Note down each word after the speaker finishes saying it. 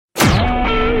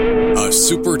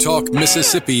SuperTalk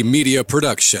Mississippi media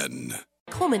production.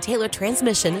 Coleman Taylor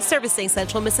Transmission, servicing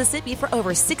Central Mississippi for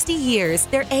over 60 years.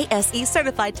 Their ASE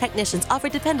certified technicians offer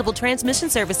dependable transmission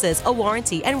services, a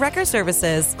warranty, and wrecker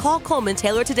services. Call Coleman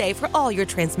Taylor today for all your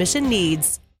transmission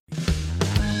needs.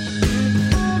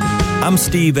 I'm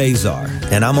Steve Azar,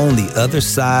 and I'm on the other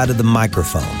side of the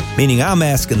microphone, meaning I'm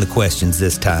asking the questions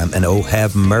this time, and oh,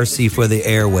 have mercy for the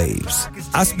airwaves.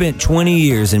 I spent 20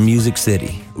 years in Music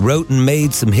City, wrote and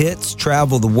made some hits,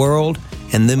 traveled the world,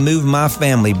 and then moved my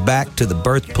family back to the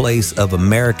birthplace of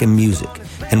American music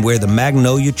and where the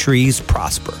magnolia trees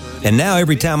prosper. And now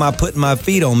every time I put my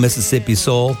feet on Mississippi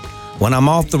soil, when I'm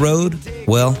off the road,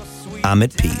 well, I'm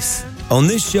at peace. On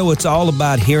this show, it's all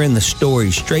about hearing the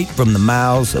stories straight from the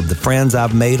mouths of the friends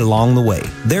I've made along the way,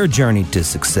 their journey to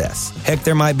success. Heck,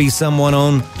 there might be someone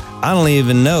on, I don't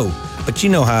even know, but you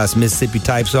know how us Mississippi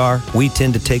types are. We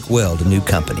tend to take well to new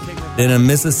company. In a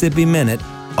Mississippi Minute,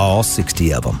 all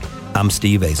 60 of them. I'm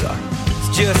Steve Azar.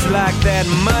 It's just like that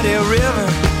muddy river,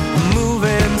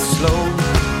 moving slow.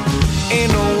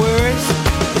 Ain't no worries,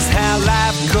 it's how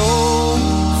life goes,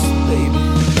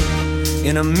 baby.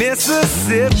 In a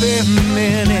Mississippi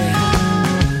Minute.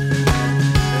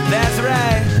 That's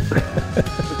right.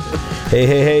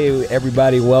 Hey,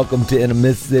 everybody. Welcome to In a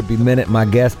Mississippi Minute. My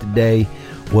guest today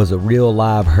was a real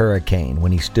live hurricane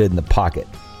when he stood in the pocket.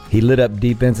 He lit up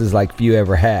defenses like few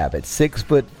ever have. At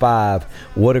 6'5",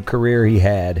 what a career he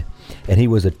had. And he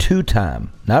was a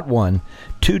two-time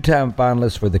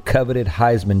finalist for the coveted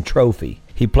Heisman Trophy.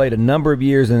 He played a number of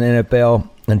years in the NFL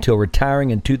until retiring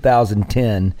in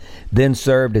 2010, then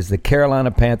served as the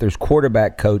Carolina Panthers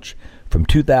quarterback coach from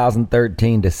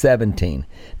 2013 to 17.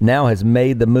 Now has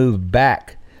made the move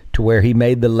back to where he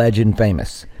made the legend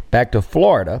famous. Back to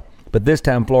Florida, but this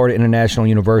time Florida International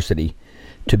University,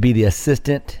 to be the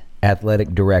assistant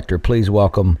athletic director. Please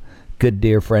welcome good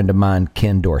dear friend of mine,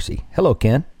 Ken Dorsey. Hello,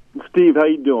 Ken. Steve, how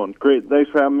you doing? Great.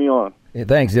 Thanks for having me on. Yeah,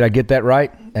 thanks. Did I get that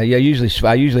right? I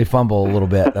usually fumble a little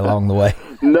bit along the way.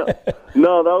 No, that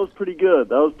was pretty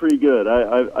good.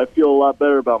 I feel a lot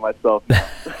better about myself now.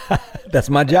 That's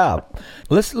my job.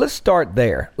 Let's start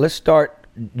there. Let's start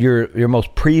your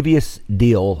most previous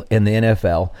deal in the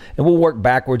NFL, and we'll work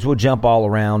backwards. We'll jump all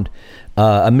around.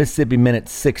 A Mississippi Minute,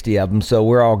 60 of them, so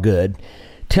we're all good.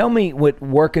 Tell me what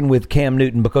working with Cam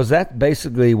Newton, because that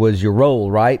basically was your role,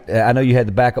 right? I know you had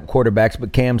the backup quarterbacks,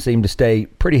 but Cam seemed to stay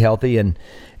pretty healthy. And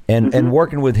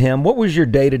working with him, what was your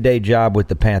day-to-day job with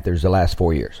the Panthers the last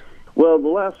 4 years? Well, the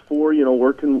last four,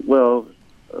 working,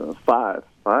 five,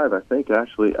 I think,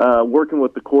 actually. Working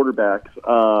with the quarterbacks,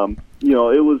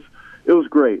 it was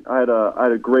great. I had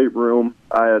a great room.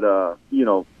 I had,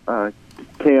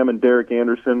 Cam and Derek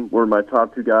Anderson were my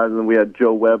top two guys, and then we had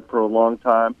Joe Webb for a long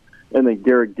time. And then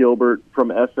Garrett Gilbert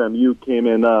from SMU came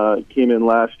in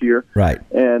last year. Right.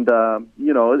 And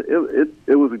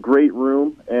it was a great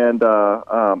room, and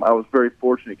I was very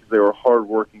fortunate because they were a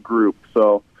hard-working group.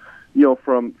 So,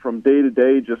 from day to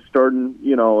day, just starting,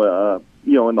 in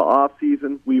the off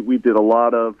season, we did a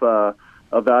lot of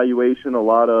evaluation, a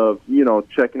lot of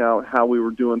checking out how we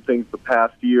were doing things the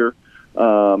past year.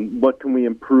 What can we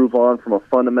improve on from a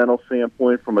fundamental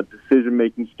standpoint, from a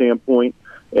decision-making standpoint?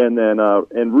 And then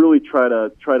and really try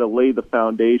to lay the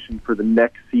foundation for the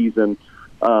next season,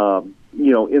 in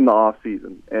the off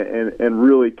season, and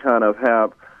really kind of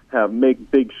have make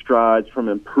big strides from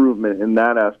improvement in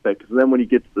that aspect. Because then when you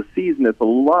get to the season, it's a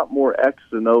lot more X's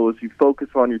and O's. You focus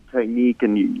on your technique,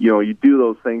 and you do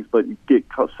those things, but you get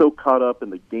so caught up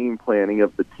in the game planning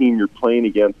of the team you're playing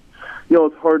against.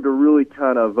 It's hard to really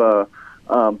kind of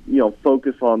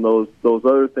focus on those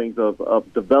other things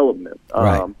of development.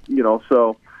 Right.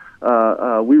 So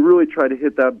we really try to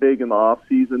hit that big in the off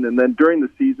season, and then during the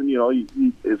season,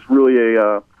 it's really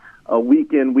a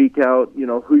week in, week out.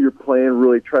 Who you're playing.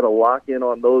 Really try to lock in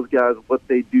on those guys, what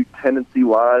they do tendency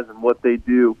wise, and what they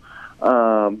do,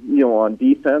 on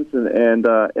defense, and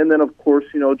then of course,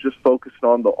 just focusing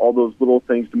on all those little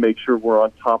things to make sure we're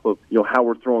on top of how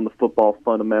we're throwing the football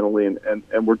fundamentally,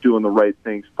 and we're doing the right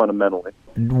things fundamentally.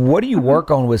 What do you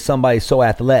work on with somebody so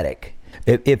athletic?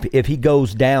 If he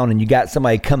goes down and you got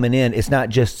somebody coming in, it's not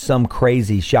just some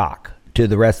crazy shock to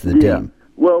the rest of the team.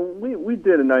 Well, we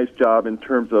did a nice job in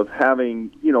terms of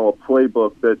having a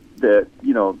playbook that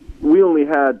we only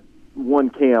had one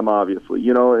Cam, obviously,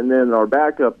 and then our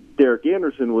backup Derek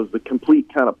Anderson was the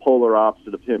complete kind of polar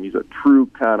opposite of him. He's a true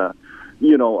kind of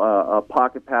a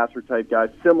pocket passer type guy,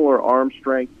 similar arm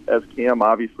strength as Cam.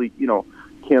 Obviously,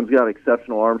 Cam's got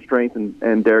exceptional arm strength,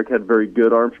 and Derek had very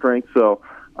good arm strength. So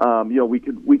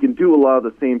We can do a lot of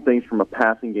the same things from a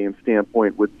passing game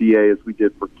standpoint with DA as we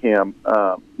did for Cam.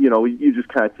 You just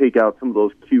kind of take out some of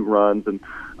those cue runs and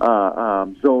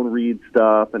zone read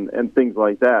stuff and things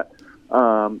like that.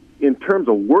 In terms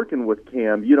of working with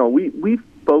Cam, we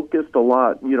focused a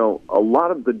lot. A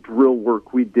lot of the drill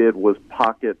work we did was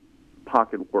pocket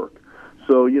work.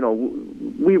 So,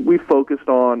 we focused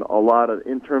on a lot of,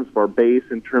 in terms of our base,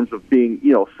 in terms of being,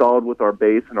 solid with our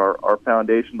base and our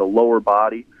foundation, the lower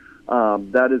body.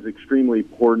 That is extremely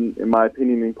important, in my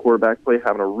opinion, in quarterback play,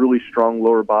 having a really strong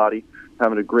lower body,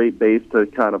 having a great base to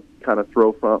kind of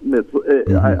throw from.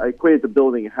 I equate it to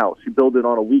building a house. You build it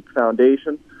on a weak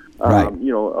foundation. Right.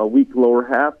 A weak lower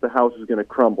half, the house is going to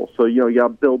crumble. So, you got to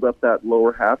build up that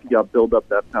lower half. You got to build up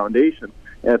that foundation.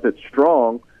 And if it's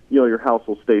strong, your house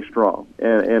will stay strong.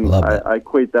 And I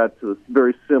equate that to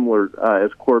very similar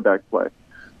as quarterback play.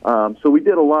 So we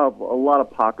did a lot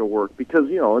of pocket work because,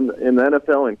 in the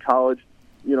NFL and college,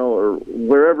 or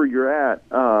wherever you're at,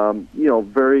 there's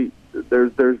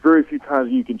very few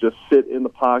times you can just sit in the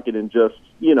pocket and just,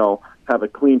 have a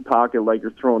clean pocket like you're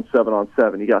throwing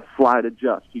 7-on-7. You got to slide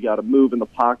adjust. You got to move in the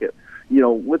pocket,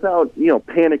 without,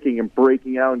 panicking and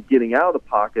breaking out and getting out of the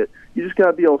pocket. You just got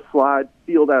to be able to slide,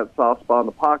 feel that soft spot in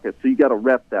the pocket. So you got to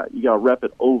rep that. You got to rep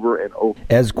it over and over.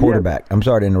 As a quarterback, I'm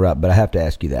sorry to interrupt, but I have to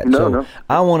ask you that. No.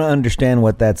 I want to understand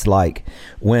what that's like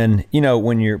when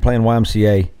you're playing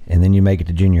YMCA and then you make it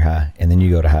to junior high and then you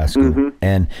go to high school. Mm-hmm.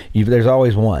 And there's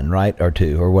always one, right, or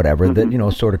two or whatever Mm-hmm.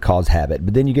 that, sort of cause habit.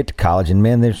 But then you get to college and,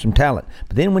 man, there's some talent.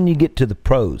 But then when you get to the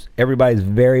pros, everybody's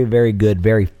very, very good,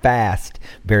 very fast,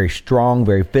 very strong,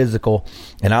 very physical.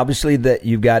 And obviously that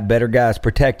you've got better guys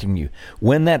protecting you.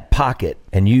 When that pocket,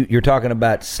 and you're talking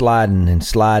about sliding and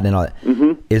all that,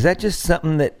 Mm-hmm. is that just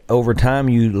something that over time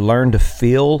you learn to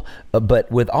feel?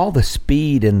 But with all the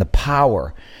speed and the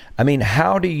power,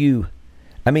 how do you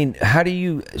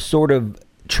sort of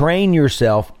train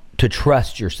yourself to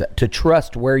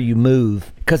trust where you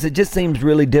move? Because it just seems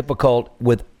really difficult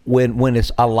when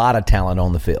it's a lot of talent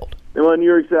on the field. Well, and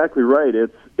you're exactly right.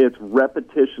 It's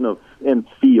repetition of and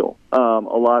feel. A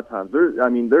lot of times,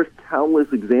 there's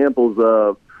countless examples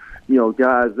of,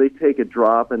 guys, they take a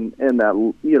drop and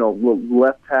that,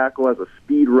 left tackle has a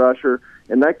speed rusher,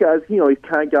 and that guy's, he's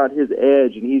kind of got his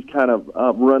edge and he's kind of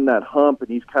run that hump and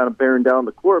he's kind of bearing down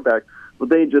the quarterback, but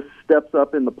then he just steps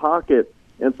up in the pocket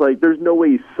and it's like there's no way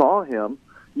you saw him.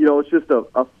 It's just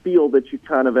a feel that you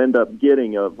kind of end up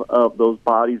getting of those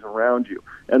bodies around you.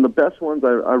 And the best ones,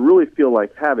 I really feel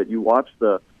like have it. You watch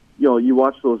those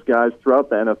guys throughout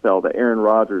the NFL, the Aaron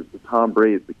Rodgers, the Tom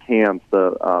Brady's, the Cams,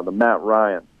 the Matt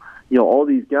Ryan. All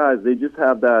these guys, they just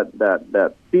have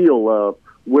that feel of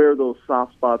where those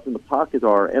soft spots in the pocket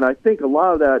are. And I think a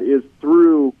lot of that is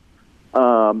through,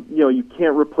 you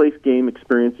can't replace game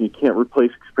experience and you can't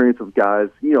replace experience of guys,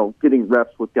 getting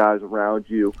reps with guys around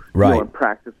you, right, in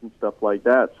practice and stuff like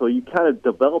that. So you kind of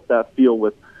develop that feel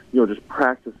with, just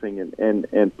practicing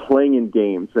and playing in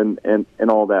games and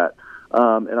all that.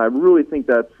 And I really think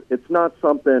it's not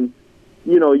something,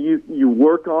 you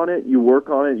work on it,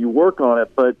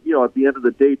 but, at the end of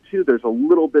the day, too, there's a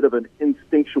little bit of an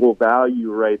instinctual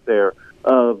value right there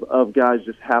of guys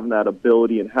just having that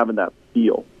ability and having that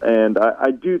feel. And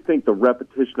I do think the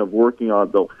repetition of working on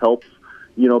it, though, helps,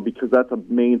 because that's a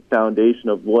main foundation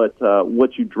of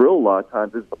what you drill a lot of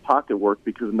times is the pocket work,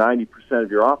 because 90%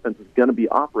 of your offense is going to be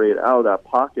operated out of that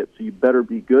pocket, so you better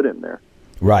be good in there.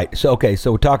 Right. So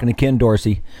we're talking to Ken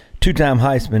Dorsey, two-time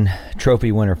Heisman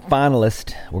Trophy winner,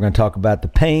 finalist. We're going to talk about the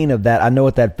pain of that. I know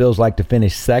what that feels like to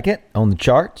finish second on the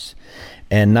charts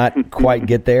and not quite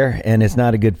get there, and it's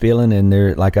not a good feeling. And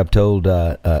there, like I've told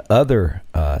other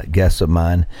guests of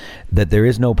mine, that there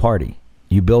is no party.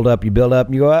 You build up,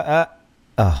 and you go,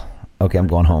 okay, I'm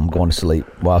going home, going to sleep,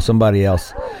 while somebody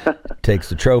else takes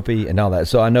the trophy and all that.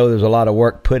 So I know there's a lot of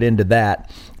work put into that.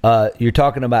 You're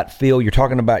talking about feel. You're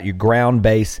talking about your ground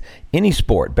base. Any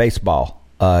sport, baseball,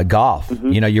 golf.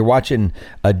 Mm-hmm. You're watching,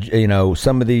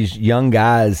 some of these young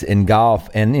guys in golf,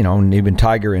 and and even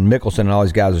Tiger and Mickelson and all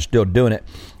these guys are still doing it.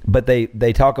 But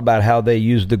they talk about how they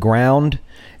use the ground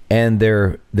and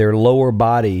their lower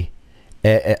body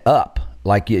up.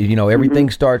 Like everything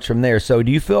Mm-hmm. starts from there. So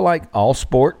do you feel like all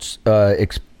sports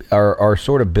are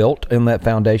sort of built in that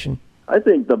foundation? I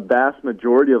think the vast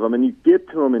majority of them, and you get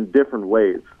to them in different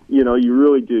ways. You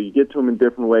really do. You get to them in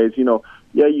different ways.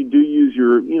 Yeah, you do use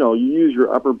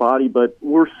your upper body, but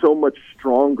we're so much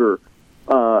stronger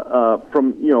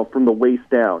from the waist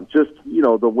down. Just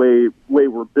the way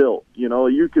we're built.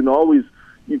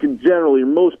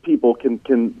 Most people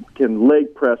can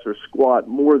leg press or squat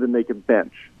more than they can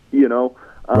bench.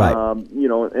 Right. You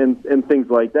know, and things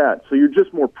like that. So you're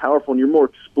just more powerful and you're more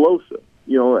explosive,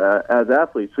 you know, as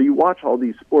athletes. So you watch all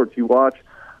these sports. You watch,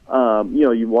 you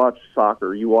know, you watch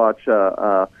soccer. You watch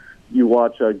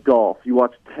golf. You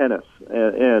watch tennis,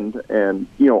 and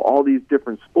you know, all these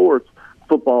different sports.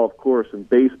 Football, of course, and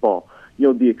baseball. You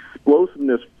know, the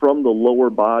explosiveness from the lower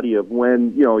body of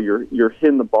when, you know, you're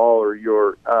hitting the ball or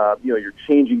you're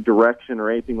changing direction or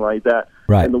anything like that.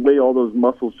 Right. And the way all those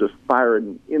muscles just fire in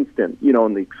an instant, you know,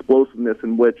 and the explosiveness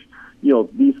in which, you know,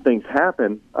 these things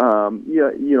happen.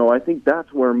 You know, I think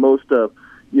that's where most of,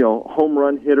 you know, home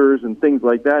run hitters and things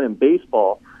like that in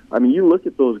baseball. I mean, you look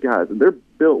at those guys and they're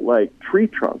built like tree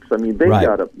trunks. I mean, they've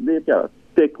got a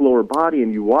thick lower body,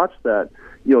 and you watch that.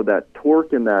 You know, that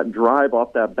torque and that drive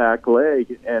off that back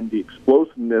leg and the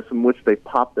explosiveness in which they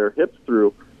pop their hips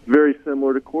through, very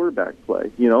similar to quarterback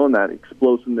play, you know, and that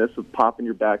explosiveness of popping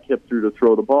your back hip through to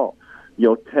throw the ball. You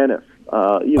know, tennis.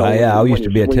 You know, I used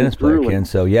to be a tennis player, Ken.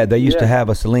 So, yeah, they used to have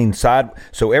us lean side.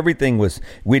 So everything was,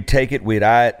 we'd take it,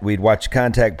 we'd watch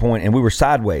contact point, and we were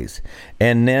sideways.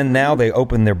 And then now they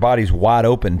open their bodies wide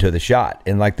open to the shot.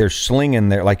 And like they're slinging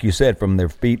their, like you said, from their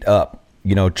feet up.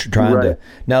 You know, trying to.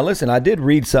 Now, listen, I did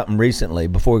read something recently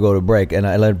before we go to break, and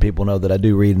I let people know that I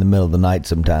do read in the middle of the night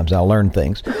sometimes. I'll learn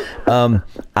things.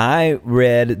 I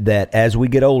read that as we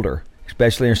get older,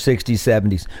 especially in our 60s,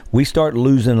 70s, we start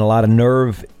losing a lot of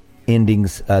nerve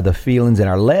endings, the feelings in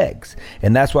our legs.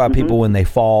 And that's why people, when they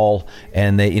fall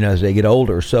and they, you know, as they get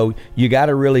older. So you got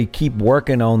to really keep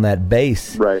working on that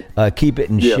base, keep it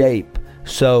in shape.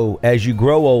 So as you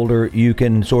grow older, you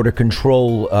can sort of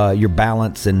control your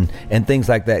balance and things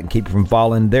like that and keep you from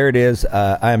falling. There it is.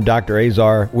 I am Dr.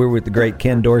 Azar. We're with the great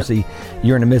Ken Dorsey.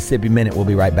 You're in a Mississippi Minute. We'll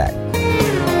be right back.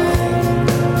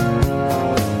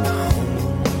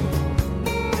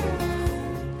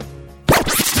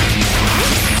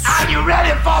 Are you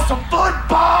ready for some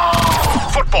football?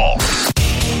 Football.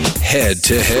 Head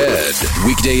to Head,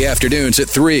 weekday afternoons at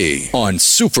 3 on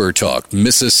Super Talk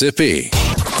Mississippi.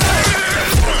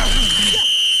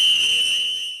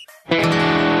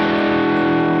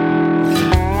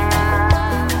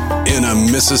 In a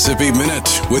Mississippi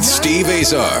Minute with Steve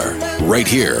Azar, right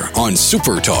here on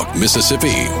Super Talk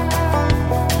Mississippi.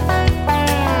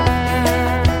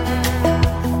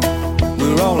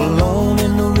 We're all alone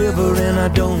in the river and I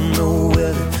don't know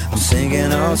whether I'm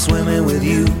sinking or swimming with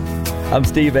you. I'm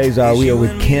Steve Azar. We are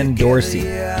with Ken Dorsey,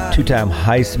 two-time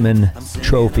Heisman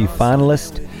Trophy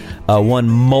finalist, won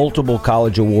multiple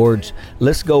college awards.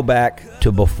 Let's go back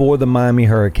to before the Miami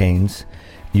Hurricanes.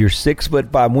 You're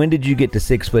 6'5". When did you get to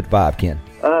 6'5", Ken?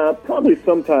 Probably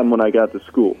sometime when I got to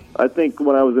school. I think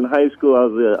when I was in high school, I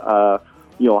was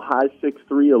a high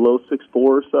 6'3", a low 6'4"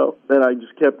 or so. Then I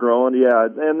just kept growing,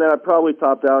 and then I probably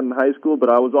topped out in high school, but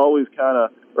I was always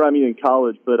in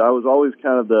college, but I was always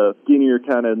kind of the skinnier,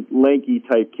 kind of lanky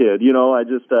type kid. You know, I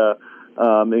just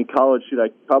in college, I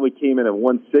probably came in at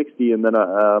 160, and then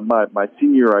my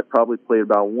senior year, I probably played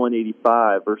about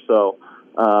 185 or so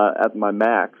at my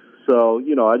max. So,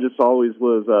 you know, I just always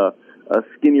was a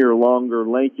skinnier, longer,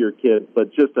 lankier kid,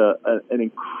 but just an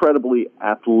incredibly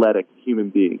athletic human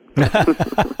being.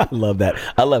 I love that.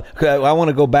 I want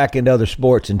to go back into other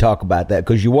sports and talk about that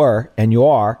because you were and you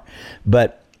are,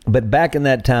 but back in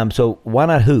that time, so why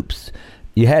not hoops?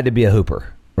 You had to be a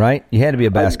hooper, right? You had to be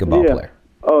a basketball player.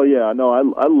 Oh, yeah. No,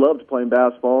 I loved playing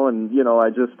basketball, and, you know,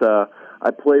 I just I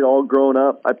played all grown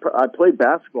up. I played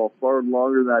basketball far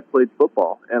longer than I played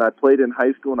football, and I played in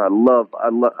high school, and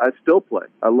I still play.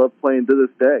 I love playing to this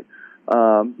day.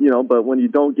 You know, but when you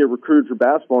don't get recruited for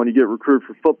basketball and you get recruited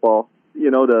for football,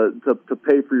 you know, to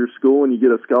pay for your school and you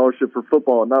get a scholarship for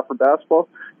football and not for basketball,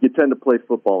 you tend to play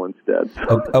football instead.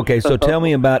 Okay, so tell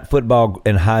me about football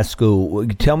in high school.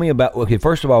 Tell me about,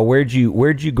 first of all, where'd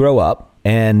you grow up?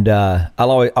 And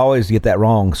I'll always get that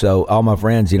wrong. So all my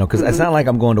friends, you know, because it's not like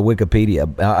I'm going to Wikipedia.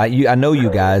 I know you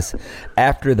guys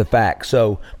after the fact.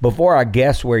 So before I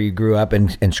guess where you grew up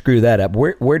and screw that up,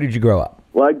 where did you grow up?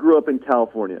 Well, I grew up in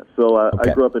California. So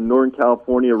I grew up in Northern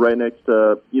California, right next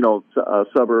to, you know,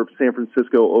 suburbs, San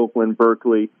Francisco, Oakland,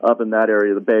 Berkeley, up in that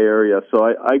area, the Bay Area. So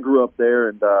I grew up there,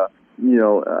 and, you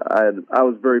know, I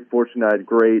was very fortunate. I had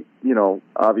great, you know,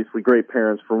 obviously great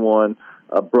parents for one,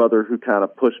 a brother who kind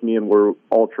of pushed me and were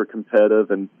ultra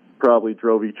competitive and probably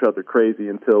drove each other crazy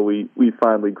until we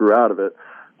finally grew out of it.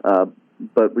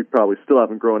 But we probably still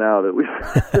haven't grown out of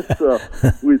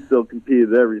it. We still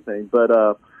competed at everything. But,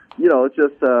 you know, it's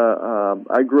just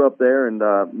I grew up there and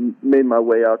made my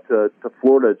way out to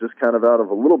Florida just kind of out of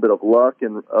a little bit of luck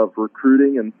and of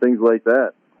recruiting and things like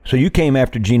that. So you came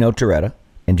after Gino Torretta,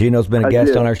 And Gino's been a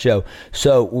guest on our show.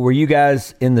 So were you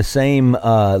guys in the same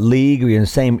league? Were you in the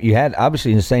same? You had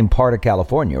obviously in the same part of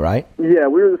California, right? Yeah,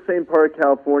 we were the same part of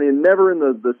California. Never in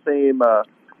the same.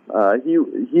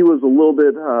 He was a little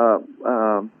bit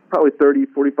probably 30,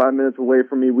 45 minutes away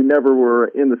from me. We never were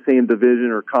in the same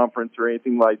division or conference or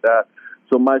anything like that.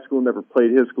 So my school never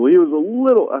played his school. He was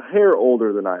a hair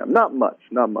older than I am. Not much.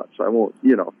 I won't,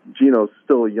 Gino's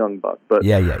still a young buck, but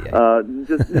yeah.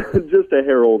 just a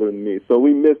hair older than me. So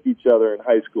we missed each other in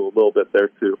high school a little bit there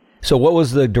too. So what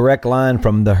was the direct line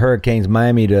from the Hurricanes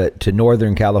Miami to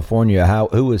Northern California?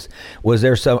 Was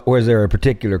there a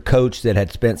particular coach that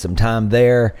had spent some time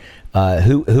there?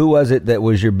 Who was it that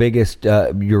was your biggest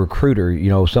your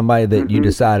recruiter? Somebody that you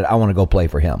decided I want to go play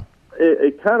for him.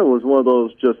 It kind of was one of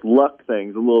those just luck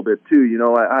things a little bit too.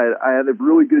 I had a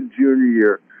really good junior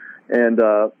year, and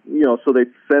so they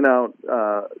sent out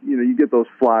you get those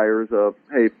flyers of,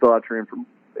 hey, fill out your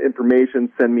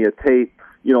information, send me a tape,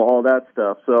 all that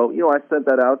stuff. So I sent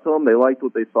that out to them. They liked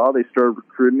what they saw. They started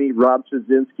recruiting me. Rob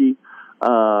Chudzinski,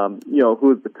 who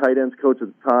was the tight ends coach at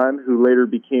the time, who later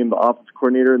became the offensive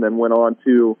coordinator and then went on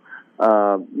to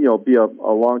be a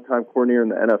longtime coordinator in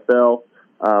the NFL.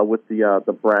 With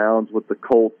the Browns, with the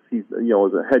Colts, he's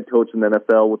was a head coach in the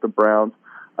NFL with the Browns.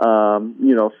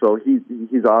 So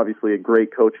he's obviously a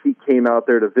great coach. He came out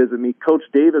there to visit me. Coach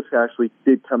Davis actually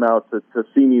did come out to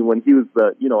see me when he was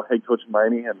the head coach in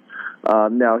Miami,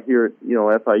 and now here at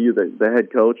FIU the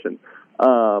head coach, and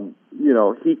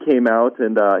he came out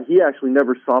and he actually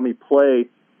never saw me play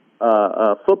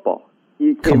football.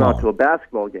 He came out to a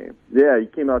basketball game. Yeah, he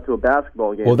came out to a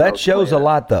basketball game. Well, that shows a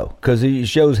lot, though, because he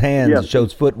shows hands, it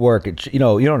shows footwork. You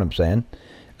know what I'm saying?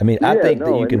 I mean, I think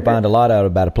that you can find a lot out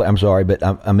about a play. I'm sorry, but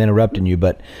I'm interrupting you.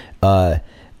 But so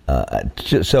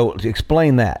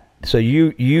explain that. So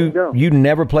you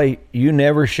never play. You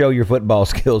never show your football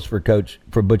skills for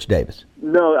Butch Davis.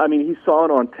 No, I mean he saw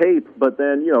it on tape, but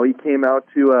then he came out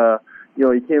to.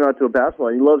 He came out to a basketball,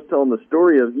 and he loves telling the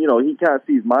story of, he kind of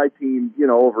sees my team,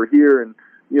 over here, and,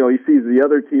 he sees the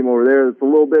other team over there that's a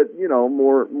little bit,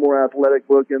 more athletic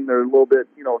looking. They're a little bit,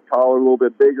 taller, a little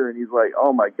bit bigger, and he's like,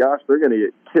 oh my gosh, they're going to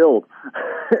get killed.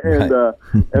 And,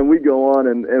 and we go on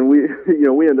and we,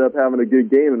 we end up having a good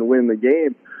game and win the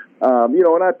game.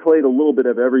 And I played a little bit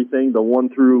of everything, the 1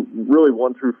 through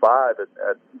 5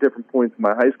 at different points in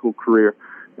my high school career.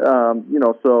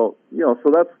 So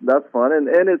that's fun,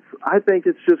 and I think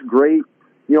it's just great.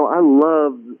 I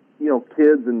love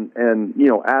kids and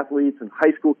athletes and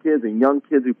high school kids and young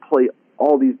kids who play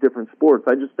all these different sports.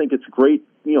 I just think it's great,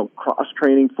 cross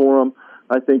training for them.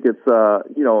 I think it's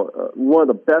one of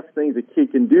the best things a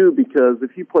kid can do, because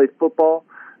if you play football,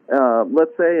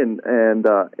 let's say, and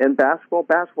basketball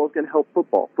is going to help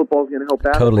football. Football is going to help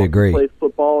basketball. Totally agree. You play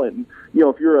football, and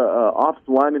if you're a offensive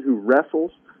lineman who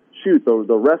wrestles. Shoot,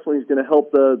 the wrestling is going to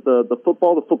help the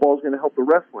football. The football is going to help the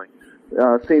wrestling.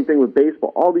 Same thing with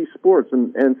baseball. All these sports,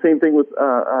 and same thing with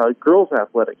girls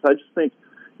athletics. I just think,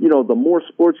 the more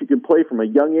sports you can play from a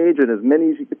young age, and as many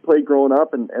as you could play growing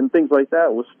up, and things like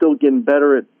that, was still getting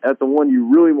better at the one you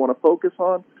really want to focus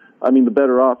on. I mean, the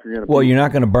better off you're going to be. Well, you're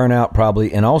not going to burn out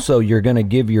probably, and also you're going to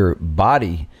give your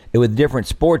body, with different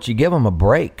sports, you give them a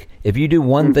break. If you do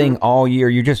one thing all year,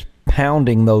 you're just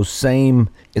pounding the same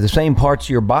parts of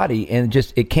your body, and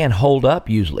it can't hold up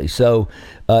usually. So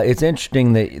it's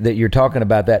interesting that you're talking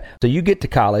about that. So you get to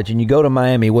college and you go to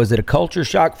Miami. Was it a culture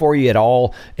shock for you at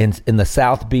all in the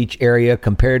South Beach area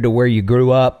compared to where you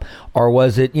grew up, or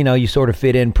was it you sort of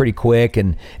fit in pretty quick?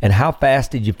 And how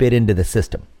fast did you fit into the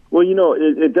system? Well,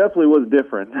 it definitely was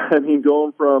different. I mean,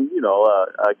 going from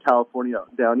California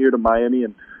down here to Miami,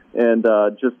 and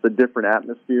just the different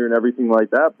atmosphere and everything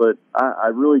like that. But I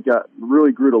really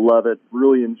grew to love it,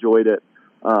 really enjoyed it.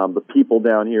 The people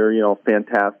down here,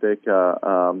 fantastic.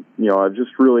 I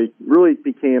just really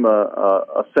became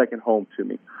a second home to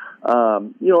me.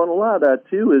 And a lot of that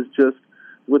too is just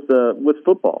with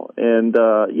football. And,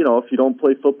 if you don't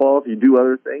play football, if you do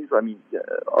other things, I mean,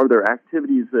 are there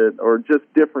activities that are just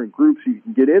different groups you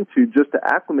can get into just to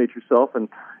acclimate yourself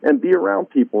and be around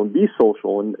people and be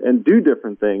social and do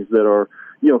different things that are,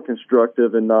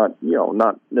 constructive and not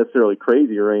necessarily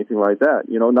crazy or anything like that.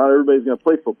 Not everybody's going to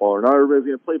play football, or not everybody's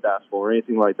going to play basketball or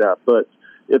anything like that. But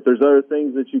if there's other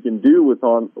things that you can do with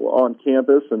on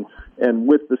campus and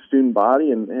with the student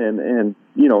body and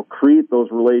create those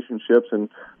relationships and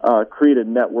create a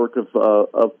network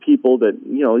of people that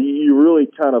you really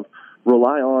kind of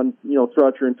rely on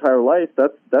throughout your entire life,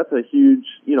 that's a huge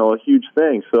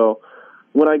thing. So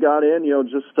when I got in,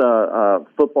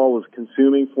 football was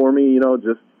consuming for me.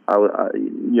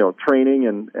 Training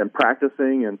and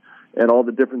practicing and all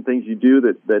the different things you do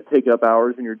that take up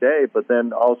hours in your day. But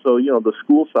then also, the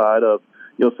school side of,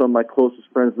 some of my closest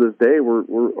friends to this day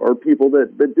are people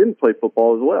that didn't play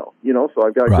football as well. So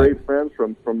I've got great friends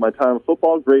from my time of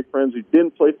football, great friends who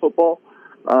didn't play football.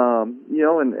 I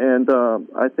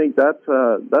think that's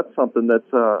something that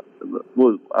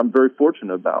I'm very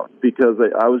fortunate about, because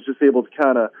I was just able to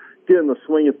kind of get in the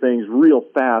swing of things real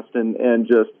fast, and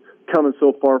just coming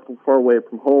so far away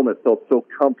from home, it felt so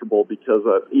comfortable because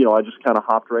I just kind of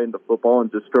hopped right into football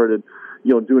and just started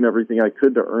doing everything I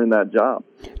could to earn that job.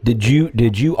 Did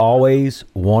you always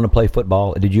want to play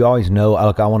football? Did you always know,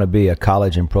 look, I want to be a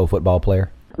college and pro football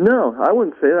player? No, I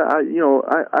wouldn't say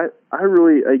that. I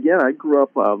really, again, I grew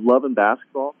up loving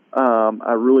basketball.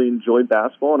 I really enjoyed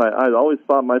basketball, and I always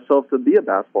thought myself to be a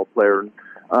basketball player,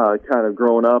 kind of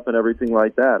growing up and everything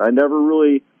like that. I never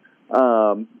really,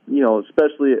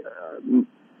 especially,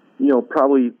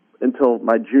 probably until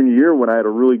my junior year when I had a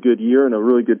really good year and a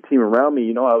really good team around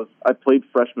me. I played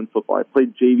freshman football. I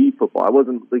played JV football. I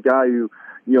wasn't the guy who,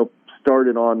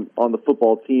 started on the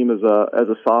football team as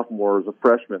a sophomore, as a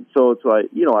freshman. So it's like,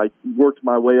 I worked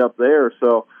my way up there.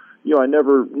 So, I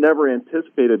never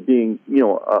anticipated being,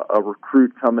 a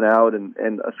recruit coming out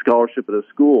and a scholarship at a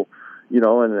school, and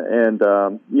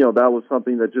that was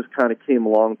something that just kind of came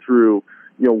along through,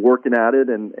 working at it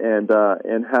and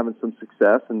having some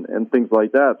success and things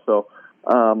like that. So,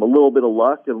 a little bit of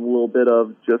luck and a little bit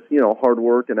of just, hard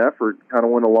work and effort kind of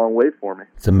went a long way for me.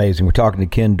 It's amazing. We're talking to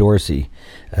Ken Dorsey.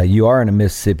 You are in a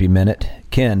Mississippi Minute.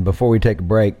 Ken, before we take a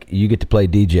break, you get to play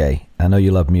DJ. I know you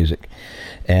love music.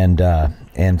 And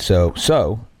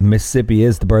so Mississippi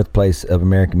is the birthplace of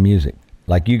American music.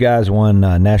 Like you guys won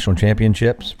national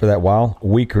championships for that while.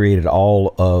 We created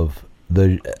all of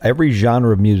every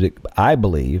genre of music, I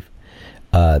believe,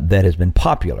 that has been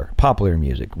popular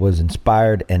music was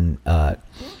inspired, and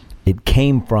it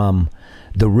came from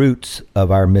the roots of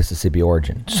our Mississippi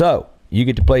origin. So you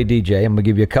get to play DJ. I'm going to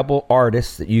give you a couple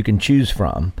artists that you can choose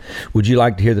from. Would you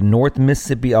like to hear the North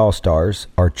Mississippi All-Stars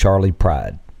or Charley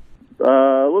Pride?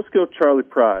 Let's go Charley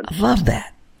Pride.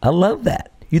 I love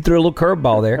that. You threw a little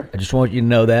curveball there. I just want you to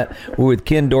know that. We're with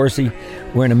Ken Dorsey.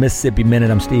 We're in a Mississippi Minute.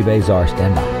 I'm Steve Azar.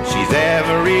 Stand by. She's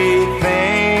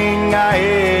everything I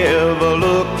ever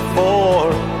looked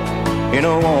for in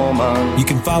a woman. You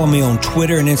can follow me on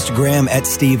Twitter and Instagram at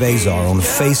Steve Azar, on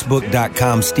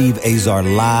Facebook.com Steve Azar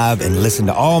Live, and listen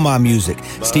to all my music,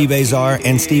 Steve Azar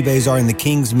and Steve Azar and the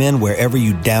King's Men, wherever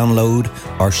you download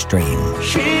or stream.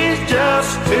 She's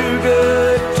just too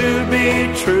good to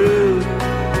be true,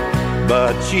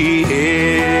 but she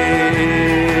is.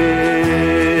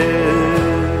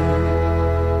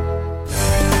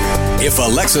 If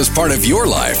Alexa's part of your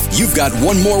life, you've got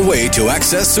one more way to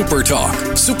access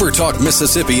SuperTalk. SuperTalk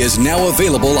Mississippi is now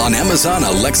available on Amazon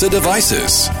Alexa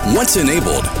devices. Once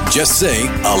enabled, just say,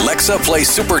 Alexa, play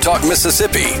SuperTalk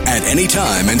Mississippi at any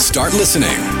time and start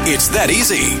listening. It's that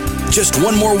easy. Just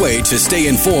one more way to stay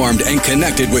informed and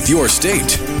connected with your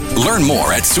state. Learn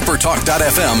more at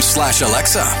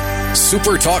supertalk.fm/Alexa.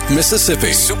 SuperTalk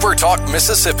Mississippi. SuperTalk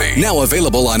Mississippi. Now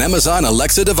available on Amazon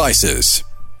Alexa devices.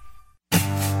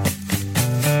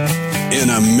 In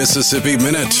a Mississippi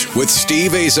Minute with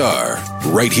Steve Azar,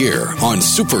 right here on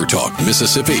SuperTalk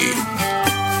Mississippi.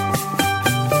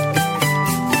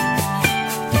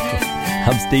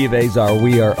 I'm Steve Azar.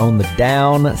 We are on the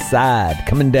downside,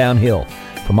 coming downhill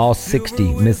from all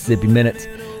 60 Mississippi Minutes.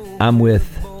 I'm with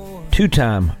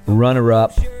two-time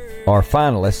runner-up or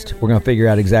finalist. We're going to figure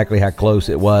out exactly how close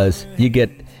it was. You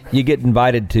get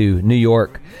invited to New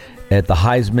York at the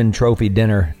Heisman Trophy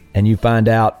dinner, and you find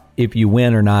out if you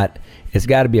win or not. It's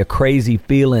got to be a crazy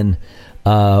feeling,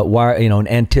 an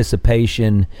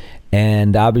anticipation,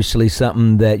 and obviously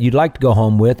something that you'd like to go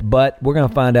home with. But we're going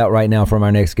to find out right now from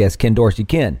our next guest, Ken Dorsey.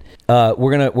 Ken,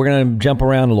 we're gonna jump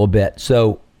around a little bit.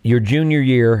 So your junior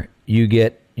year, you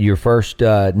get your first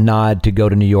nod to go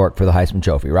to New York for the Heisman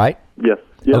Trophy, right? Yes.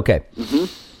 Yep. Okay. Mm-hmm.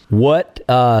 What?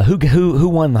 Who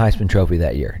won the Heisman Trophy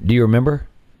that year? Do you remember?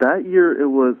 That year it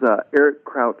was Eric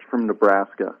Crouch from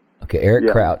Nebraska. Okay, Eric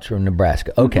Crouch from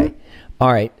Nebraska. Okay. Mm-hmm.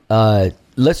 All right.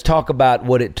 Let's talk about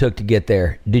what it took to get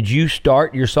there. Did you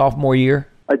start your sophomore year?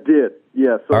 I did,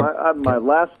 yeah. So my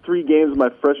last 3 games of my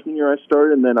freshman year I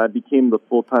started, and then I became the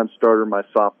full-time starter my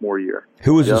sophomore year.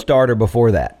 Who was the starter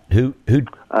before that? Who?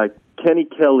 Kenny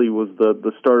Kelly was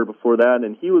the starter before that,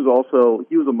 and he was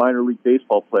a minor league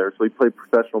baseball player, so he played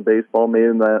professional baseball, made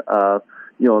in the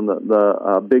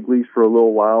big leagues for a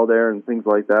little while there and things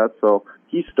like that. So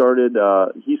he started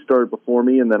before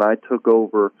me, and then I took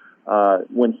over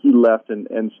when he left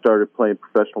and started playing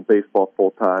professional baseball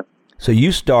full time. So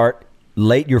you start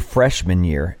late your freshman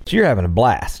year. So you're having a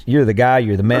blast. You're the guy.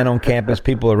 You're the man on campus.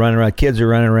 People are running around. Kids are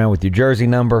running around with your jersey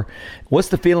number. What's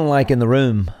the feeling like in the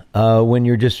room when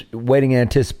you're just waiting in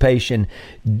anticipation?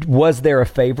 Was there a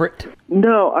favorite?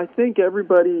 No, I think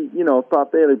everybody,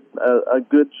 thought they had a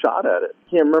good shot at it.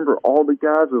 Can't remember all the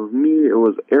guys. It was me. It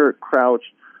was Eric Crouch.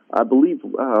 I believe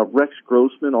Rex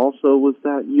Grossman also was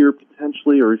that year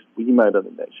potentially, or he might have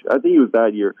been next year. I think he was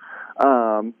that year.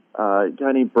 A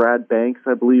guy named Brad Banks,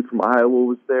 I believe, from Iowa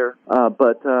was there.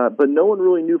 But no one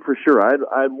really knew for sure.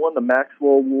 I had won the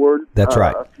Maxwell Award. That's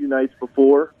right. A few nights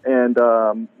before, and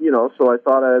so I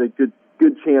thought I had a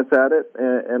good chance at it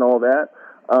and all that.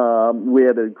 We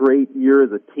had a great year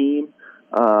as a team.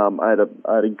 I had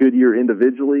a good year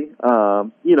individually.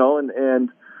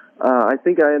 I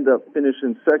think I ended up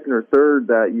finishing second or third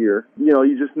that year.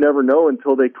 You just never know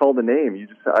until they call the name.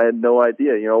 I had no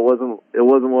idea. It wasn't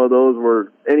one of those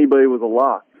where anybody was a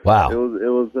lock. Wow. It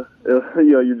was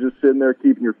you're just sitting there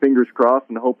keeping your fingers crossed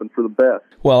and hoping for the best.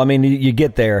 Well, I mean, you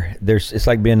get there. It's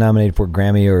like being nominated for a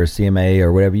Grammy or a CMA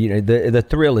or whatever. The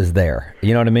thrill is there.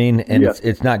 You know what I mean? And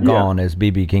it's not gone, as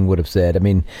B.B. King would have said. I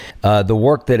mean, the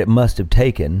work that it must have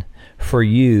taken for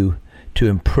you to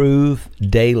improve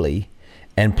daily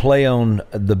and play on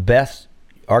the best,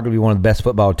 arguably one of the best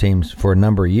football teams for a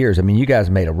number of years. I mean, you guys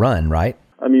made a run, right?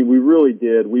 I mean, we really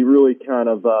did. We really kind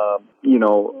of,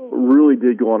 really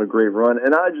did go on a great run.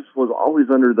 And I just was always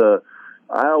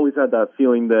I always had that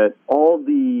feeling that all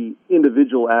the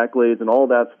individual accolades and all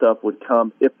that stuff would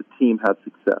come if the team had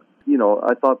success.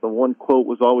 I thought the one quote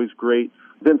was always great.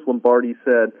 Vince Lombardi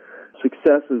said,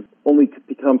 "Success only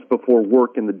becomes before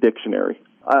work in the dictionary."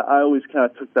 I always kind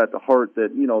of took that to heart,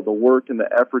 that, the work and the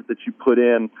effort that you put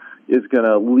in is going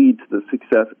to lead to the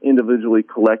success individually,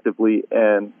 collectively,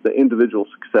 and the individual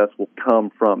success will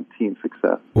come from team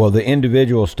success. Well, the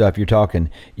individual stuff you're talking,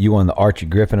 you won the Archie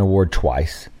Griffin Award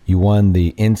twice. You won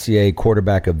the NCAA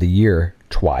Quarterback of the Year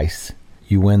twice.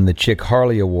 You win the Chick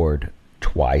Harley Award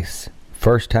twice.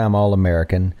 First-time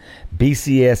All-American.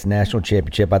 BCS National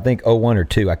Championship, I think 01 or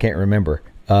 2, I can't remember.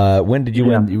 When did you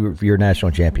win your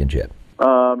national championship?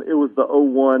 It was the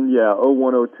 01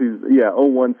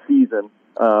 season.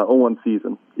 01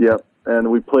 season. Yep.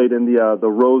 And we played in the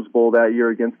Rose Bowl that year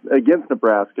against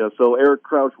Nebraska. So Eric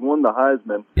Crouch won the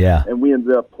Heisman. Yeah. And we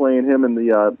ended up playing him in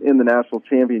the national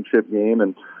championship game,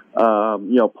 and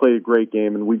played a great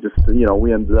game, and we just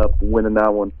we ended up winning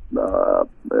that one.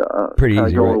 Pretty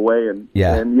easy, going right? away, and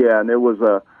it was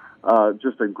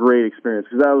just a great experience,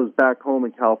 because that was back home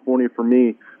in California for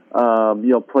me.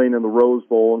 Playing in the Rose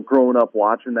Bowl and growing up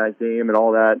watching that game and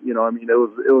all that, it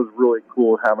was really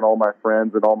cool having all my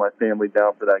friends and all my family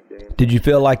down for that game. Did you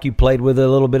feel like you played with a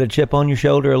little bit of chip on your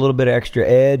shoulder, a little bit of extra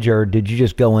edge, or did you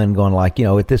just go in going like,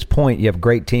 at this point you have a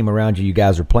great team around you, you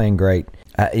guys are playing great?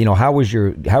 How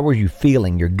were you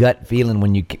feeling, your gut feeling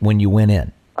when you went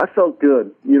in? I felt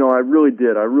good. I really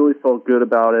did. I really felt good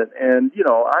about it. And,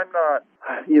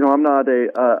 I'm not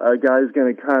a guy who's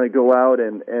going to kind of go out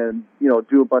and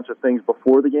do a bunch of things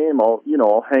before the game.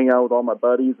 I'll hang out with all my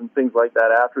buddies and things like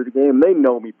that after the game. They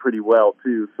know me pretty well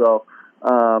too. So,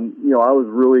 I was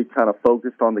really kind of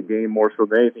focused on the game more so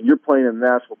than anything. You're playing in a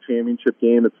national championship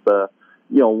game. It's the,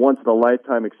 once in a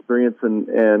lifetime experience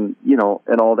and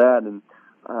all that. And,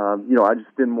 I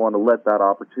just didn't want to let that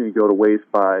opportunity go to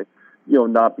waste by,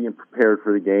 not being prepared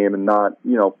for the game and not,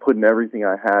 putting everything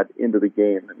I had into the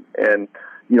game. And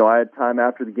I had time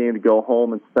after the game to go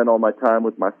home and spend all my time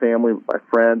with my family, with my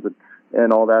friends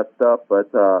and all that stuff.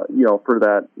 But, for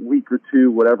that week or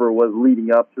two, whatever it was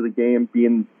leading up to the game,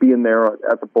 being there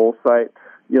at the bowl site,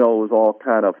 it was all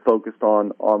kind of focused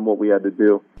on what we had to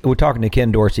do. We're talking to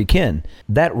Ken Dorsey. Ken,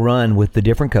 that run with the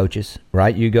different coaches,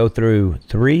 right? You go through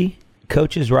 3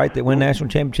 coaches, right, that win national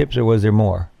championships, or was there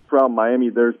more? Throughout Miami,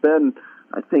 there's been,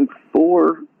 I think,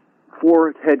 four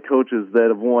head coaches that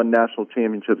have won national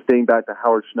championships, dating back to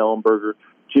Howard Schnellenberger,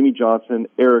 Jimmy Johnson,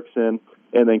 Erickson,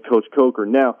 and then Coach Coker.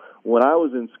 Now, when I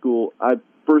was in school, I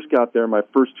first got there my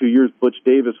first 2 years, Butch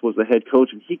Davis was the head coach,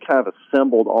 and he kind of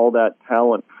assembled all that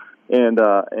talent and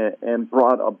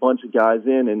brought a bunch of guys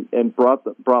in and brought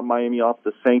Miami off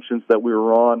the sanctions that we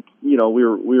were on. We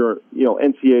were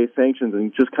NCAA sanctions,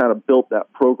 and just kind of built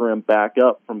that program back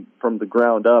up from the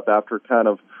ground up after kind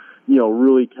of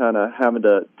really kind of having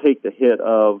to take the hit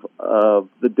of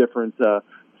the different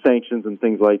sanctions and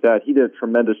things like that. He did a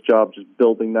tremendous job just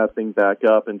building that thing back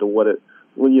up into what it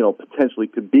potentially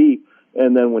could be.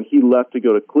 And then when he left to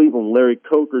go to Cleveland, Larry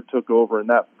Coker took over, and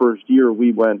that first year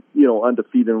we went,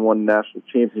 undefeated and won the national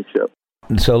championship.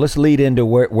 So let's lead into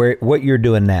where what you're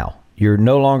doing now. You're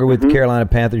no longer with the Carolina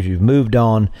Panthers. You've moved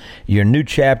on. Your new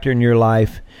chapter in your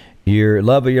life. your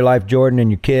love of your life, Jordan,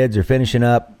 and your kids are finishing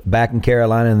up back in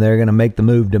Carolina, and they're going to make the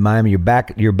move to Miami. You're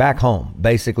back home,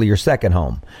 basically your second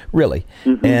home, really.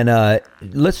 Mm-hmm. And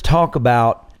let's talk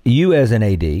about you as an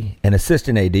AD, an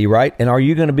assistant AD, right? And are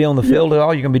you going to be on the field at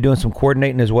all? You're going to be doing some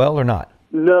coordinating as well, or not?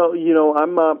 No,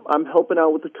 I'm helping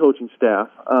out with the coaching staff,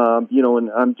 and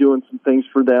I'm doing some things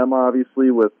for them, obviously,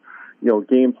 with,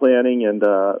 game planning and,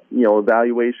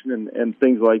 evaluation and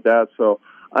things like that. So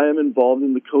I am involved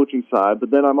in the coaching side,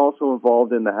 but then I'm also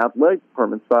involved in the athletic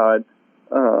department side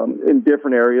in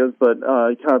different areas, but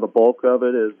kind of the bulk of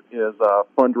it is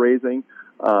fundraising,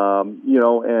 and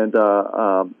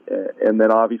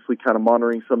then obviously kind of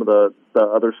monitoring some of the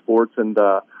other sports and,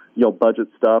 budget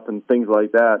stuff and things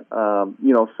like that.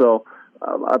 So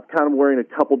I'm kind of wearing a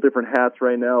couple different hats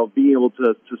right now, being able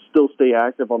to still stay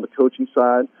active on the coaching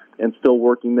side and still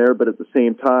working there, but at the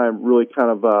same time, really kind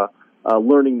of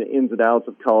learning the ins and outs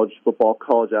of college football,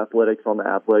 college athletics on the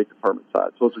athletic department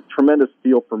side. So it's a tremendous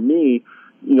deal for me,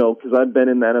 because I've been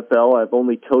in the NFL. I've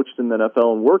only coached in the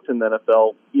NFL and worked in the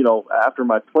NFL, after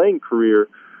my playing career.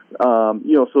 So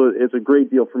it's a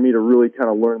great deal for me to really kind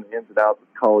of learn the ins and outs of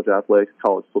college athletics,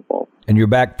 college football. And you're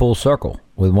back full circle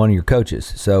with one of your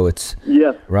coaches. So it's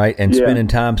right. And spending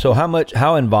time. So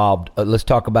how involved, let's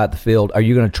talk about the field. Are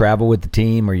you going to travel with the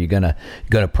team? Are you going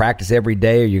to practice every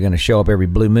day? Are you going to show up every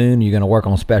blue moon? Are you going to work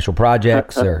on special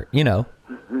projects or,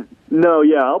 No,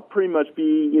 I'll pretty much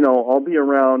be, I'll be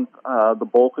around the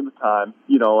bulk of the time,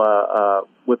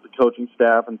 with the coaching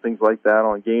staff and things like that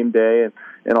on game day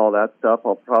and all that stuff.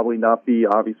 I'll probably not be,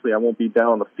 obviously, I won't be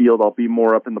down on the field. I'll be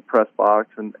more up in the press box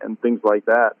and things like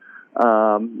that,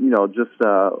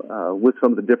 with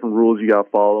some of the different rules you got to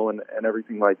follow and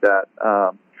everything like that,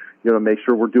 make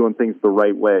sure we're doing things the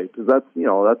right way. Because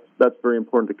that's very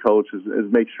important to coach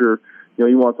is make sure,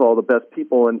 he wants all the best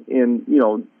people and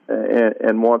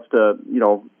wants to,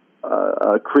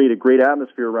 create a great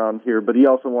atmosphere around here, but he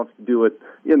also wants to do it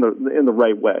in the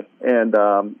right way. And,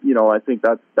 I think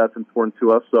that's important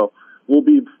to us. So we'll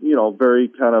be, very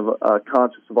kind of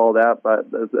conscious of all that, but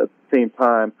at the same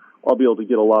time, I'll be able to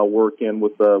get a lot of work in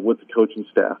with the coaching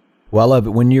staff. Well, I love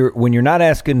it. When you're not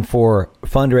asking for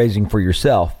fundraising for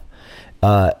yourself,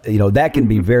 that can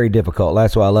be very difficult.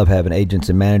 That's why I love having agents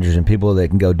and managers and people that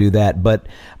can go do that. But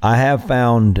I have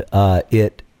found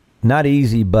it not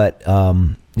easy, but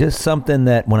just something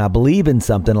that when I believe in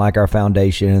something like our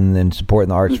foundation and supporting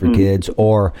the arts for kids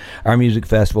or our music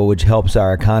festival, which helps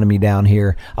our economy down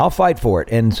here, I'll fight for it.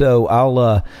 And so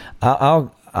I'll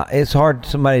it's hard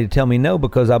somebody to tell me no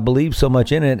because I believe so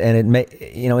much in it, and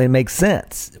it makes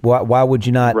sense. Why would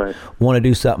you not want to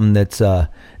do something that's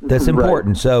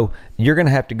important? So you're going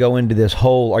to have to go into this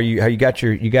whole. You got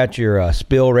your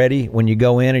spill ready when you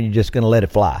go in, or you're just going to let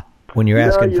it fly when you're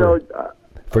asking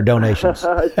for donations?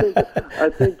 I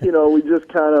think we just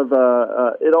kind of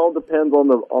it all depends on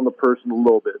the person a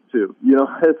little bit too.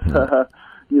 It's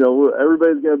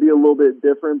everybody's going to be a little bit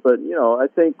different, but I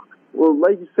think. Well,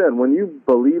 like you said, when you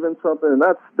believe in something, and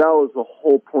that was the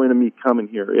whole point of me coming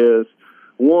here, is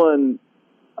one,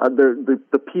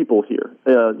 the people here.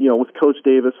 With Coach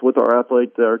Davis, with our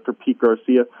athletic director, Pete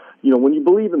Garcia, when you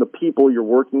believe in the people you're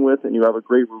working with and you have a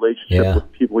great relationship with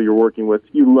people you're working with,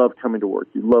 you love coming to work.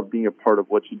 You love being a part of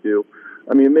what you do.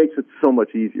 I mean, it makes it so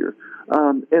much easier.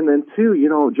 And then, two,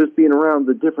 just being around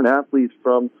the different athletes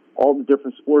from all the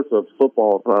different sports of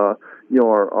football,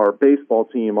 our baseball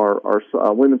team, our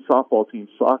women's softball team,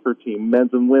 soccer team,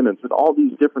 men's and women's, and all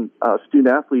these different student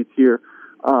athletes here,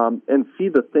 and see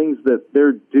the things that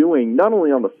they're doing, not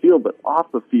only on the field, but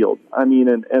off the field. I mean,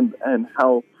 and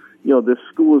how, this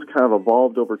school has kind of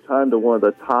evolved over time to one of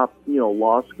the top,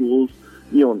 law schools,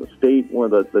 in the state,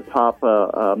 one of the top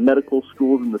medical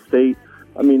schools in the state.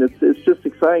 I mean, it's just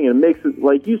exciting, and it makes it,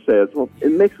 like you said,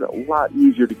 it makes it a lot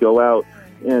easier to go out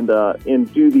and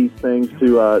do these things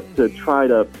to try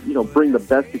to bring the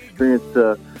best experience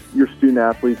to your student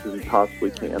athletes as you possibly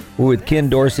can. We're with Ken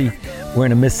Dorsey. We're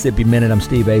in a Mississippi Minute. I'm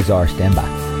Steve Azar. Stand by.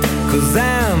 'Cause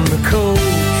I'm the coach.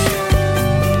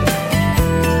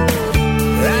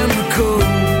 I'm the coach.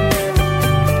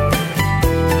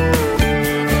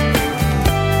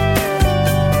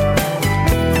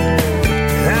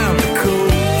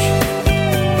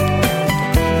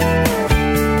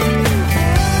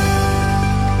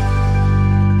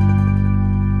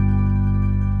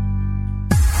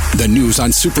 The news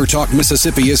on Super Talk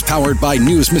Mississippi is powered by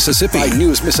News Mississippi.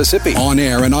 On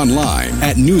air and online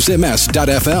at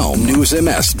newsms.fm.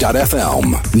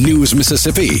 Newsms.fm. News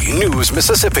Mississippi. News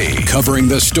Mississippi. Covering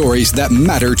the stories that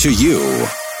matter to you.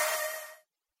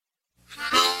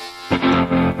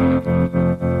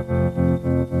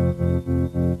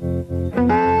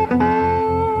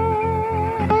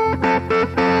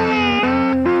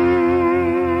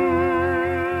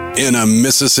 a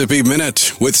Mississippi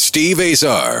Minute with Steve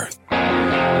Azar.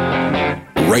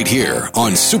 Right here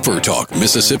on Super Talk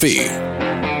Mississippi.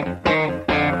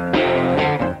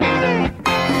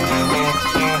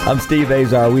 I'm Steve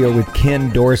Azar. We are with Ken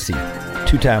Dorsey,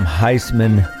 two-time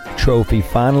Heisman Trophy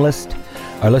finalist.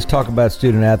 All right, let's talk about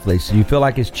student athletes. Do you feel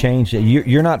like it's changed?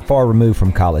 You're not far removed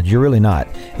from college. You're really not.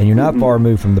 And you're not far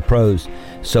removed from the pros.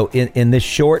 So in this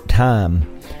short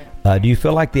time, do you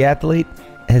feel like the athlete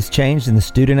has changed and the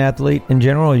student athlete in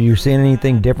general? Are you seeing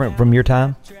anything different from your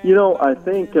time? I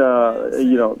think,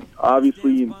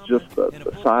 obviously just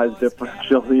the size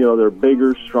differential, they're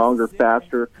bigger, stronger,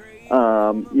 faster.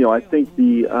 I think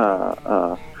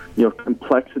the,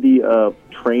 complexity of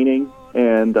training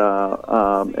and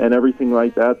everything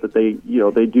like that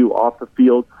they do off the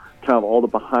field, kind of all the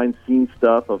behind scenes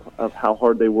stuff of how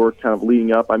hard they work kind of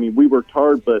leading up. I mean, we worked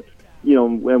hard, but,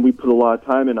 and we put a lot of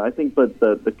time in, I think, but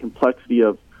the complexity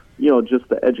of, just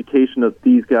the education that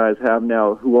these guys have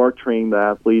now who are training the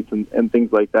athletes and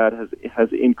things like that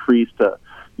has increased to,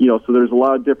 so there's a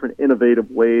lot of different innovative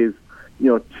ways,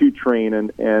 to train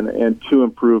and to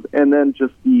improve. And then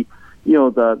just the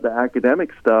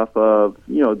academic stuff of,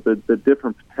 the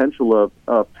different potential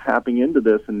of tapping into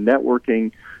this and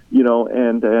networking,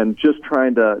 and just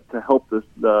trying to help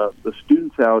the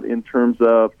students out in terms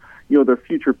of, their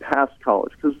future past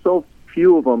college, because so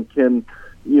few of them can,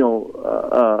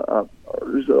 or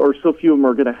so few of them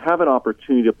are going to have an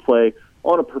opportunity to play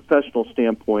on a professional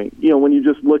standpoint, when you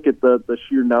just look at the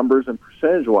sheer numbers and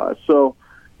percentage-wise. So,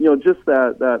 just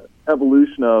that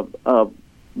evolution of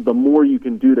the more you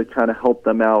can do to kind of help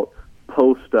them out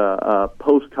post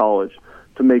college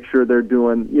to make sure they're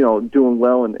doing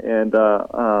well and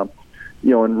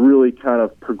really kind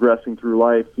of progressing through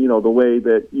life, the way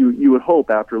that you would hope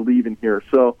after leaving here.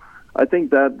 So I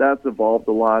think that's evolved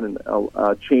a lot and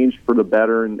changed for the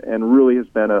better and really has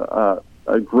been a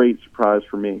great surprise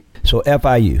for me. So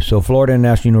FIU, so Florida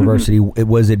International University,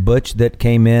 was it Butch that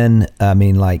came in? I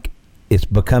mean, like, it's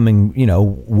becoming,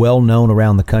 well known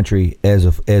around the country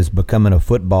as becoming a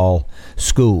football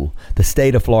school. The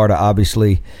state of Florida,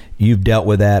 obviously, you've dealt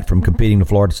with that from competing to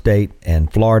Florida State and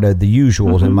Florida, the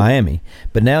usuals in Miami.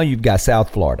 But now you've got South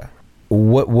Florida.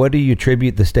 What do you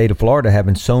attribute the state of Florida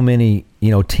having so many,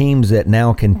 teams that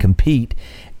now can compete?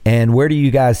 And where do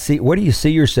you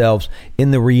see yourselves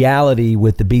in the reality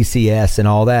with the BCS and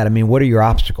all that? I mean, what are your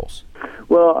obstacles?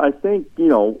 Well, I think,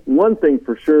 one thing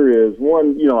for sure is,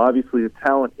 obviously the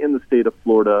talent in the state of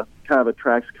Florida kind of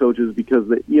attracts coaches because,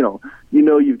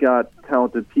 you've got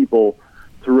talented people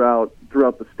throughout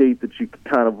the state that you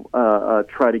kind of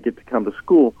try to get to come to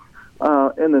school.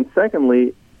 And then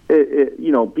secondly,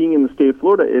 being in the state of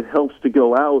Florida, it helps to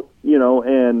go out,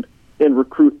 and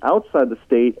recruit outside the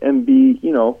state and be,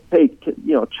 hey,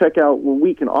 check out what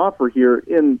we can offer here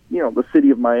in, the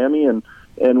city of Miami and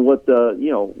what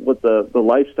the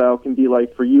lifestyle can be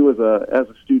like for you as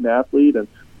a student athlete and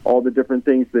all the different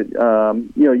things that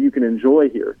you can enjoy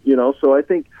here. So I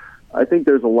think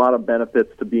there's a lot of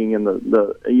benefits to being in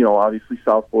the obviously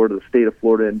South Florida, the state of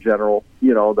Florida in general.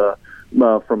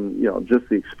 From just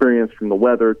the experience from the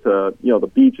weather to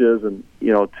the beaches and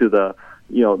to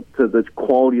the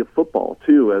quality of football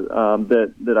too.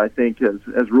 That I think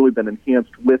has really been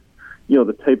enhanced with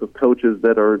the type of coaches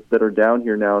that are down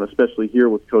here now, and especially here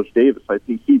with Coach Davis. I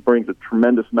think he brings a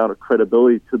tremendous amount of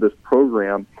credibility to this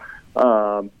program,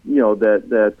 that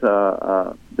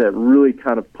really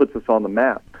kind of puts us on the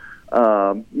map.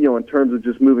 In terms of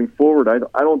just moving forward, I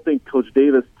don't think Coach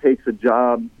Davis takes a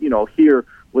job, here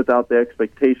without the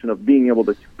expectation of being able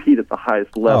to compete at the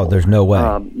highest level. Oh, there's no way.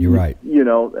 You're right.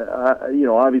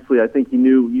 Obviously, I think he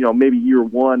knew, maybe year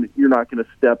one, you're not going to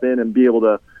step in and be able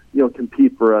to,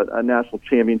 compete for a national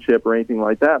championship or anything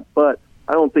like that. But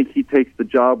I don't think he takes the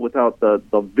job without the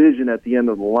vision at the end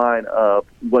of the line of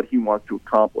what he wants to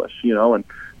accomplish, and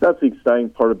that's the exciting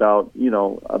part about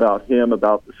him,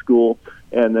 about the school,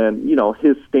 and then,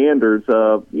 his standards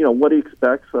of, what he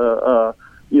expects,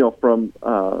 from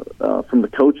the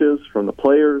coaches, from the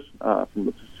players, from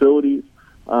the facilities,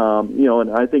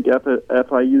 and I think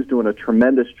FIU is doing a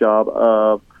tremendous job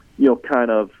of,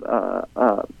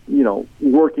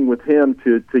 working with him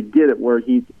to get it where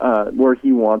he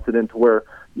wants it and to where,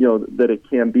 that it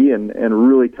can be and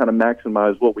really kind of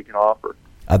maximize what we can offer.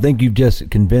 I think you've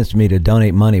just convinced me to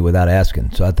donate money without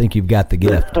asking. So I think you've got the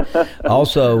gift.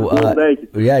 Also, thank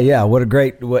you. Yeah. What a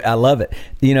great, I love it.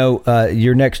 You know,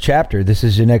 your next chapter, this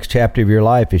is the next chapter of your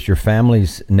life. It's your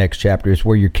family's next chapter. It's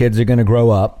where your kids are going to grow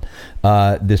up.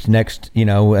 This next,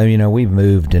 we've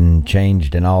moved and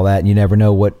changed and all that, and you never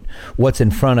know what's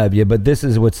in front of you, but this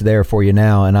is what's there for you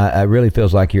now. And I really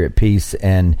feels like you're at peace,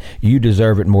 and you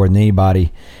deserve it more than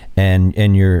anybody.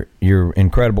 And your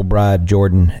incredible bride,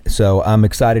 Jordan. So I'm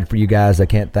excited for you guys. I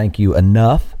can't thank you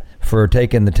enough for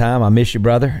taking the time. I miss you,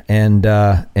 brother, and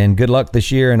good luck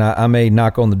this year. And I may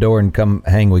knock on the door and come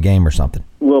hang with game or something.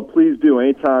 Well, please do.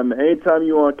 Anytime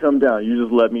you want to come down, you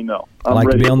just let me know. I like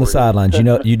to be on the sidelines.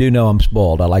 You do know I'm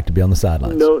spoiled. I like to be on the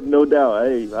sidelines. No doubt.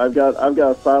 Hey, I've got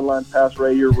a sideline pass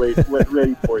right here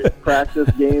ready for you. Practice,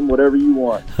 game, whatever you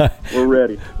want. We're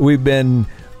ready. We've been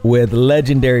with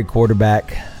legendary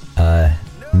quarterback,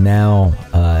 now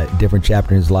different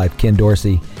chapter in his life, Ken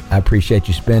Dorsey. I appreciate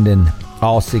you spending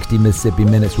all 60 Mississippi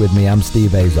minutes with me. I'm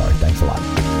Steve Azar. Thanks a lot.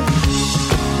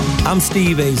 I'm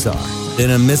Steve Azar.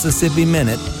 In a Mississippi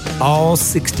Minute, all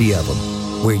 60 of them,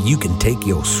 where you can take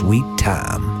your sweet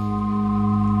time.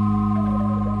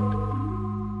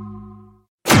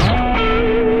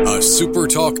 A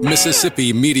SuperTalk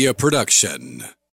Mississippi media production.